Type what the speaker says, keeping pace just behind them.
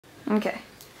Okay,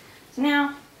 so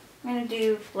now I'm going to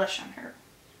do blush on her.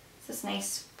 It's this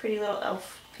nice, pretty little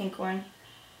e.l.f. pink one.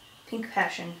 Pink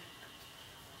Passion.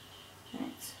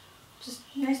 And it's just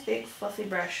a nice big fluffy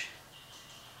brush.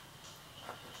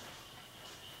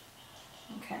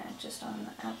 And kind of just on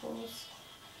the apples.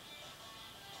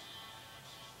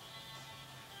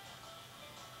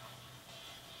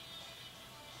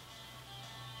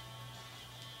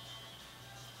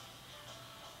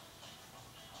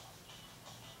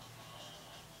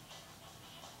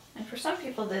 And for some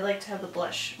people, they like to have the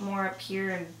blush more up here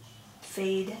and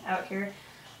fade out here.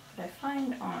 But I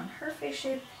find on her face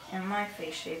shape and my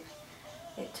face shape,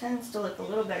 it tends to look a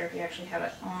little better if you actually have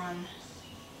it on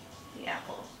the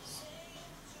apples.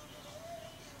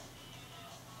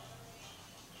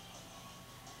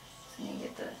 So you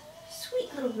get the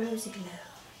sweet little rosy glow.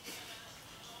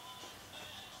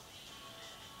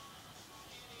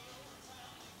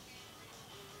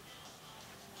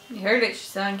 You heard it, she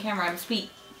said on camera, I'm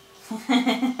sweet. There's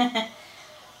no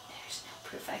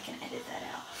proof I can edit that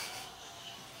out.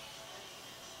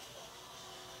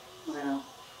 Well,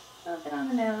 a little bit on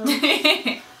the nose. I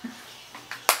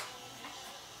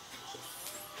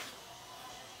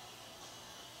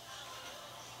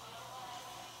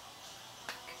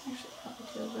can actually probably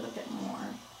do a little bit more.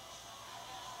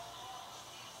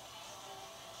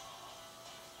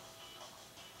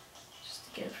 Just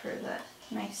to give her that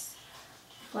nice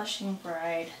blushing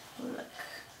bride look.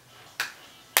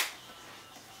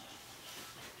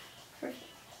 Perfect.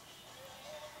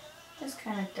 Just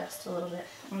kind of dust a little bit.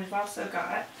 And we've also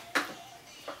got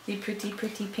The pretty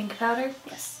pink powder.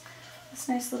 yes, this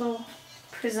nice little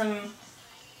Prism,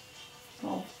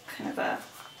 well, it's kind of a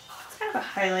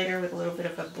highlighter with a little bit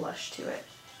of a blush to it.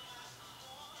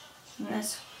 And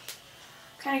this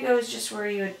kind of goes just where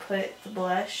you would put the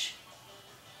blush,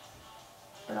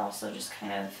 but also just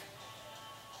kind of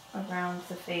around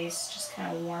the face, just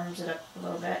kind of warms it up a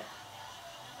little bit.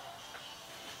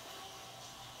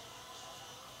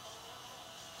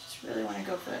 Just really want to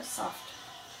go for that soft,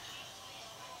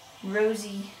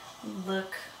 rosy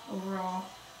look overall.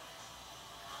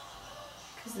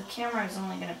 Because the camera is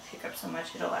only going to pick up so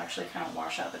much, it'll actually kind of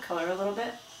wash out the color a little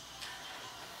bit.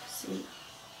 So you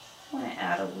want to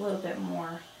add a little bit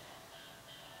more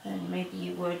than maybe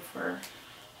you would for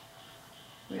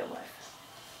real life.